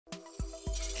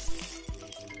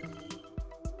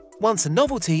Once a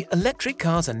novelty, electric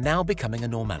cars are now becoming a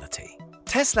normality.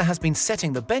 Tesla has been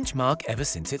setting the benchmark ever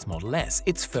since its Model S,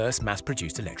 its first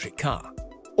mass-produced electric car.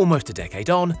 Almost a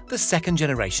decade on, the second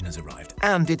generation has arrived,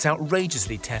 and it's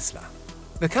outrageously Tesla.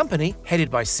 The company, headed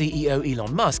by CEO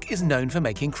Elon Musk, is known for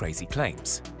making crazy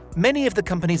claims. Many of the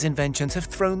company's inventions have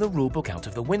thrown the rulebook out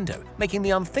of the window, making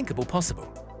the unthinkable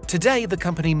possible. Today, the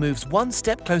company moves one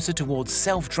step closer towards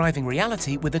self-driving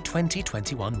reality with the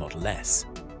 2021 Model S.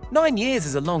 9 years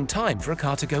is a long time for a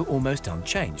car to go almost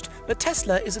unchanged, but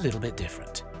Tesla is a little bit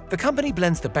different. The company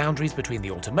blends the boundaries between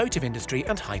the automotive industry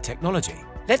and high technology.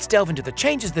 Let's delve into the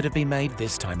changes that have been made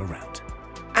this time around.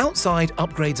 Outside,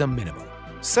 upgrades are minimal.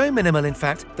 So minimal, in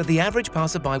fact, that the average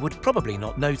passerby would probably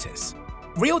not notice.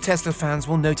 Real Tesla fans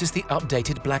will notice the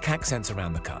updated black accents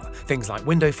around the car, things like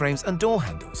window frames and door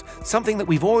handles, something that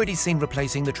we've already seen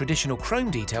replacing the traditional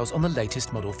chrome details on the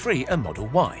latest Model 3 and Model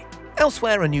Y.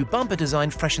 Elsewhere, a new bumper design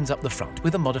freshens up the front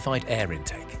with a modified air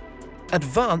intake.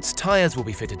 Advanced tyres will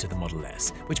be fitted to the Model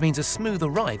S, which means a smoother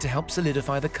ride to help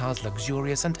solidify the car's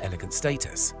luxurious and elegant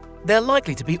status. They're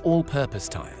likely to be all-purpose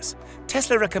tyres.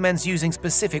 Tesla recommends using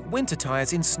specific winter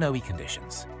tyres in snowy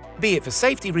conditions. Be it for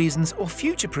safety reasons or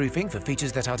future-proofing for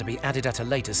features that are to be added at a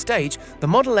later stage, the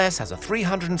Model S has a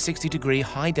 360-degree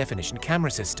high-definition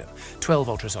camera system, 12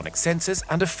 ultrasonic sensors,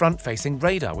 and a front-facing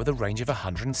radar with a range of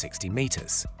 160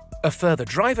 meters. A further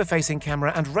driver-facing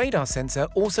camera and radar sensor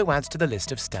also adds to the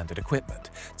list of standard equipment,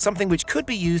 something which could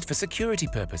be used for security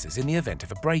purposes in the event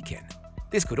of a break-in.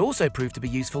 This could also prove to be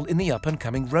useful in the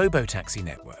up-and-coming robo-taxi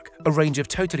network, a range of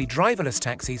totally driverless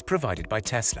taxis provided by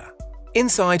Tesla.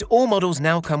 Inside, all models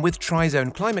now come with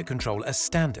tri-zone climate control as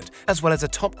standard, as well as a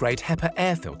top-grade HEPA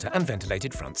air filter and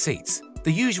ventilated front seats.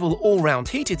 The usual all-round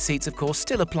heated seats, of course,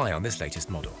 still apply on this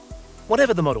latest model.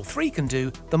 Whatever the Model 3 can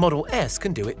do, the Model S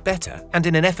can do it better, and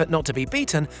in an effort not to be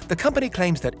beaten, the company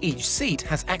claims that each seat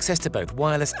has access to both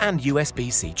wireless and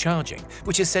USB-C charging,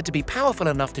 which is said to be powerful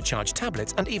enough to charge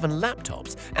tablets and even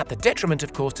laptops, at the detriment,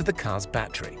 of course, to the car's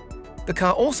battery. The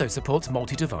car also supports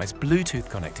multi-device Bluetooth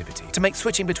connectivity to make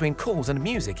switching between calls and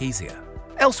music easier.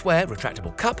 Elsewhere,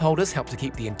 retractable cup holders help to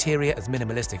keep the interior as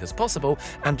minimalistic as possible,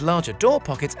 and larger door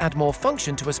pockets add more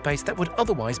function to a space that would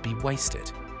otherwise be wasted.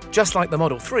 Just like the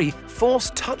Model 3,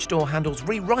 forced touch door handles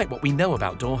rewrite what we know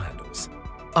about door handles.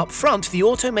 Up front, the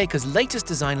automaker's latest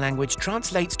design language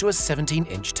translates to a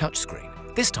 17-inch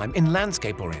touchscreen, this time in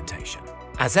landscape orientation.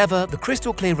 As ever, the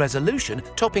crystal-clear resolution,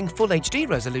 topping Full HD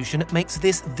resolution, makes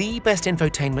this the best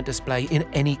infotainment display in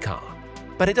any car.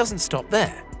 But it doesn't stop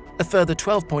there. A further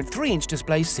 12.3-inch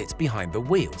display sits behind the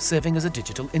wheel, serving as a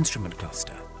digital instrument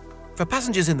cluster. For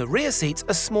passengers in the rear seats,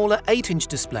 a smaller 8-inch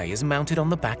display is mounted on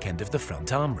the back end of the front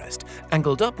armrest,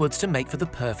 angled upwards to make for the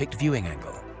perfect viewing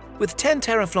angle. With 10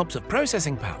 teraflops of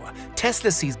processing power,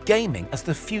 Tesla sees gaming as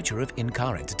the future of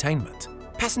in-car entertainment.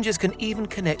 Passengers can even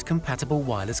connect compatible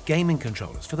wireless gaming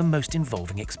controllers for the most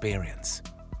involving experience.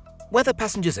 Whether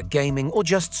passengers are gaming or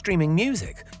just streaming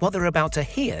music, what they're about to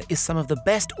hear is some of the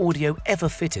best audio ever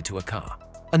fitted to a car.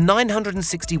 A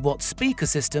 960-watt speaker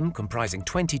system comprising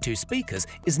 22 speakers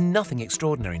is nothing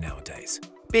extraordinary nowadays.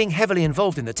 Being heavily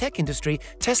involved in the tech industry,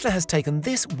 Tesla has taken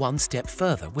this one step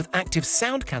further with active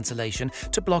sound cancellation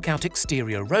to block out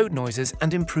exterior road noises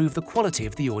and improve the quality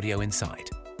of the audio inside.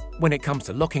 When it comes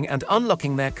to locking and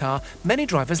unlocking their car, many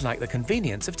drivers like the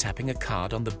convenience of tapping a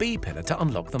card on the B pillar to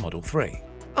unlock the Model 3.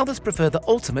 Others prefer the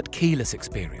ultimate keyless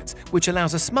experience, which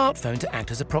allows a smartphone to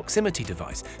act as a proximity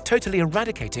device, totally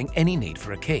eradicating any need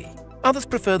for a key. Others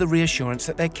prefer the reassurance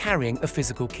that they're carrying a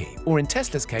physical key, or in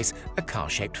Tesla's case, a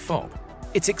car-shaped fob.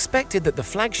 It's expected that the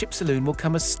flagship saloon will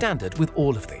come as standard with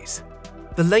all of these.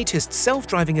 The latest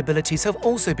self-driving abilities have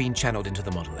also been channeled into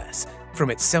the Model S,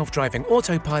 from its self-driving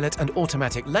autopilot and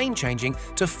automatic lane changing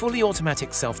to fully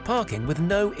automatic self-parking with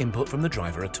no input from the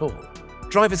driver at all.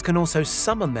 Drivers can also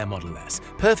summon their Model S,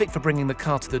 perfect for bringing the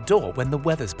car to the door when the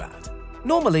weather's bad.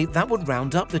 Normally, that would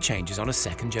round up the changes on a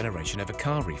second generation of a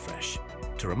car refresh.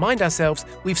 To remind ourselves,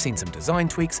 we've seen some design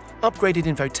tweaks, upgraded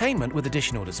infotainment with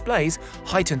additional displays,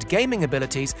 heightened gaming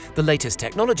abilities, the latest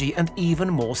technology, and even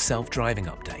more self-driving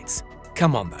updates.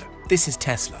 Come on though, this is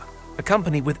Tesla, a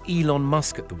company with Elon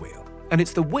Musk at the wheel, and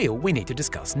it's the wheel we need to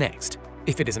discuss next.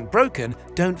 If it isn't broken,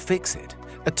 don't fix it.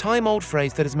 A time-old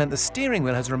phrase that has meant the steering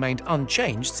wheel has remained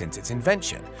unchanged since its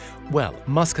invention. Well,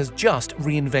 Musk has just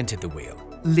reinvented the wheel,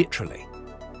 literally.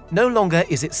 No longer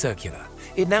is it circular.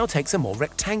 It now takes a more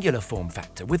rectangular form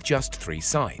factor with just 3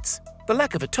 sides. The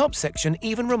lack of a top section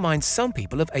even reminds some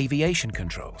people of aviation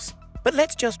controls. But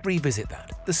let's just revisit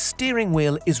that. The steering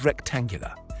wheel is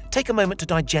rectangular. Take a moment to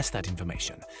digest that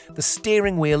information. The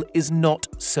steering wheel is not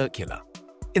circular.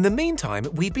 In the meantime,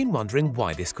 we've been wondering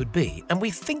why this could be, and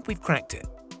we think we've cracked it.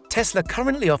 Tesla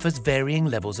currently offers varying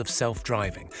levels of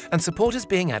self-driving, and support is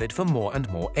being added for more and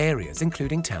more areas,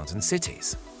 including towns and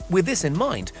cities. With this in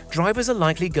mind, drivers are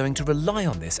likely going to rely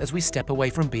on this as we step away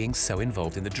from being so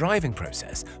involved in the driving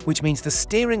process, which means the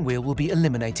steering wheel will be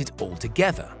eliminated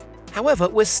altogether. However,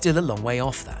 we're still a long way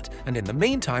off that, and in the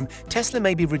meantime, Tesla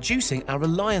may be reducing our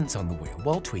reliance on the wheel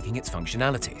while tweaking its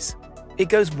functionalities. It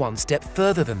goes one step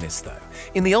further than this, though.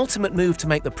 In the ultimate move to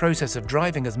make the process of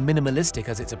driving as minimalistic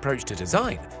as its approach to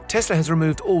design, Tesla has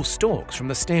removed all stalks from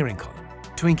the steering column.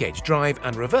 To engage drive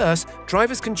and reverse,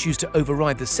 drivers can choose to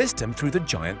override the system through the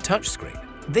giant touchscreen.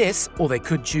 This, or they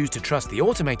could choose to trust the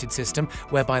automated system,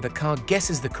 whereby the car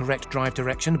guesses the correct drive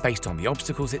direction based on the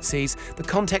obstacles it sees, the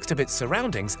context of its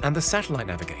surroundings, and the satellite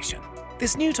navigation.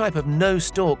 This new type of no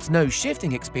stalks, no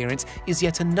shifting experience is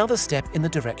yet another step in the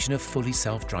direction of fully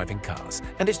self-driving cars,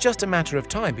 and it's just a matter of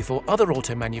time before other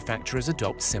auto manufacturers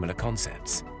adopt similar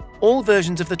concepts. All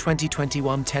versions of the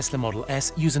 2021 Tesla Model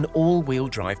S use an all-wheel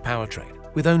drive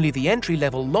powertrain, with only the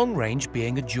entry-level long range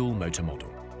being a dual-motor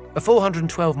model. A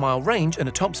 412-mile range and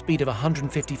a top speed of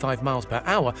 155 miles per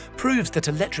hour proves that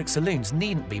electric saloons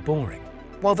needn't be boring.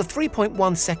 While the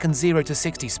 3.1 second 0 to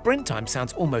 60 sprint time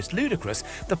sounds almost ludicrous,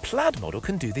 the Plaid model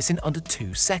can do this in under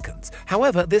 2 seconds.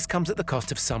 However, this comes at the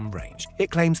cost of some range. It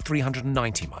claims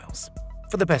 390 miles.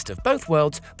 For the best of both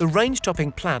worlds, the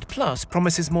range-topping Plaid Plus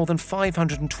promises more than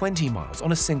 520 miles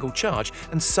on a single charge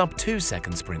and sub-2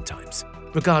 second sprint times.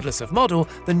 Regardless of model,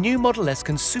 the new Model S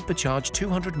can supercharge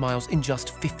 200 miles in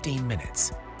just 15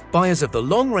 minutes. Buyers of the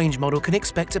long-range model can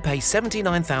expect to pay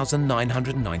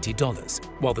 $79,990,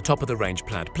 while the top-of-the-range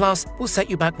Plaid Plus will set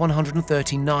you back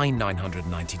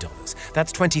 $139,990.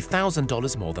 That's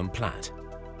 $20,000 more than Plaid.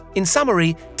 In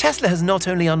summary, Tesla has not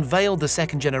only unveiled the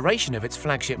second generation of its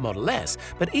flagship Model S,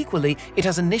 but equally, it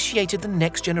has initiated the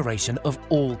next generation of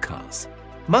all cars.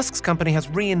 Musk's company has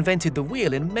reinvented the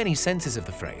wheel in many senses of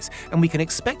the phrase, and we can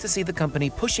expect to see the company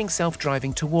pushing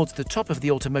self-driving towards the top of the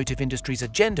automotive industry's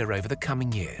agenda over the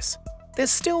coming years.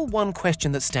 There's still one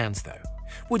question that stands, though.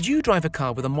 Would you drive a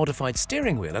car with a modified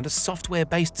steering wheel and a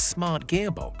software-based smart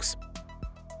gearbox?